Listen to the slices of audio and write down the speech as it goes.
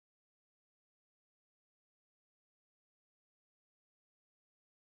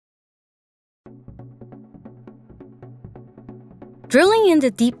Drilling in the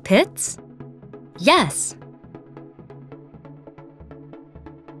deep pits? Yes.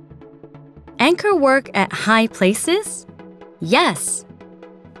 Anchor work at high places? Yes.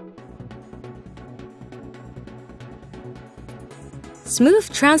 Smooth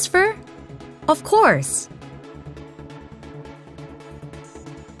transfer? Of course.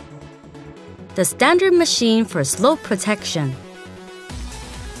 The standard machine for slope protection.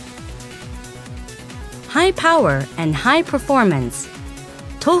 High power and high performance.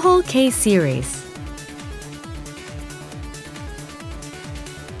 TOHO K Series.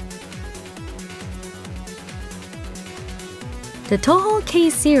 The TOHO K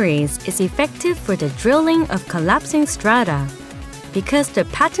Series is effective for the drilling of collapsing strata because the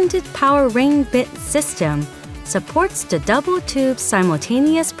patented power ring bit system supports the double-tube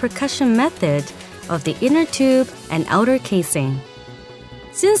simultaneous percussion method of the inner tube and outer casing.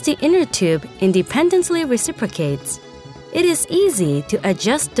 Since the inner tube independently reciprocates, it is easy to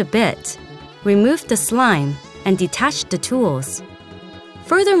adjust the bit, remove the slime, and detach the tools.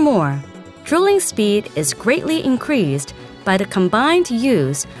 Furthermore, drilling speed is greatly increased by the combined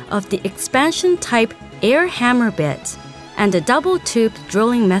use of the expansion-type air hammer bit and the double-tube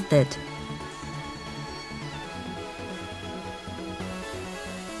drilling method.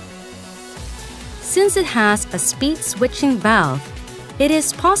 Since it has a speed-switching valve, it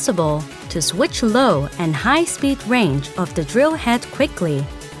is possible to switch low and high-speed range of the drill head quickly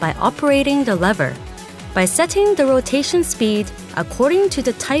by operating the lever. By setting the rotation speed according to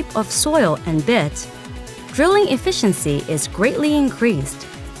the type of soil and bit, drilling efficiency is greatly increased.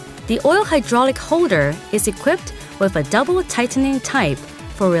 The oil hydraulic holder is equipped with a double tightening type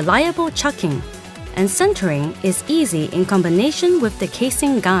for reliable chucking, and centering is easy in combination with the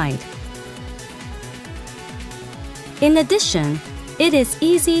casing guide. In addition, it is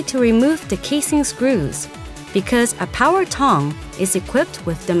easy to remove the casing screws because a power tong is equipped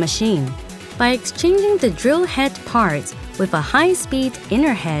with the machine. By exchanging the drill head parts with a high-speed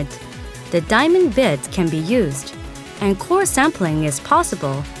inner head, the diamond bit can be used, and core sampling is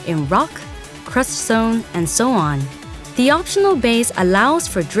possible in rock, crust zone, and so on. The optional base allows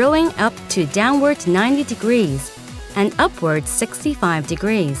for drilling up to downward 90 degrees and upward 65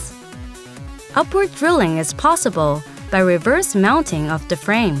 degrees. Upward drilling is possible by reverse mounting of the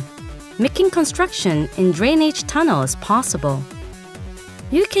frame, making construction in drainage tunnels possible.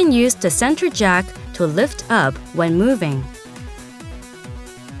 You can use the center jack to lift up when moving.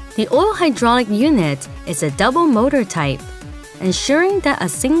 The oil hydraulic unit is a double motor type, ensuring that a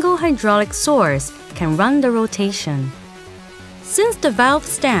single hydraulic source can run the rotation. Since the valve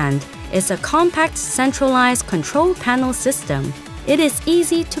stand is a compact centralized control panel system, it is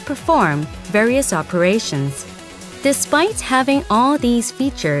easy to perform various operations. Despite having all these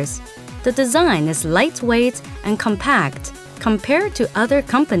features, the design is lightweight and compact compared to other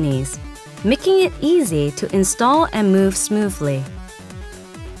companies, making it easy to install and move smoothly.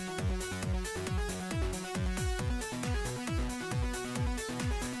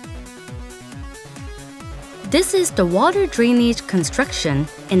 This is the water drainage construction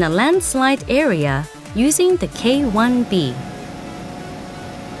in a landslide area using the K1B.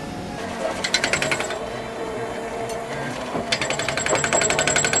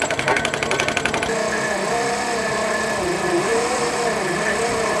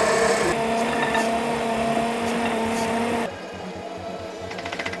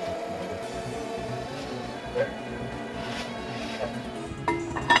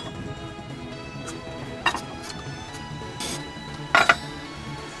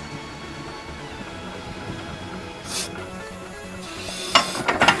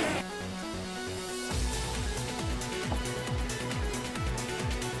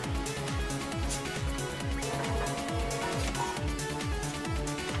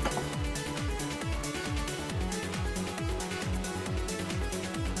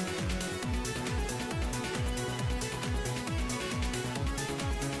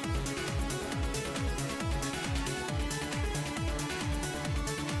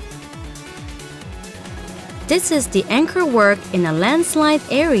 This is the anchor work in a landslide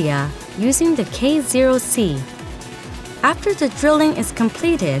area using the K0C. After the drilling is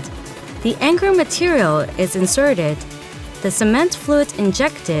completed, the anchor material is inserted, the cement fluid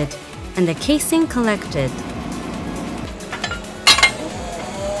injected, and the casing collected.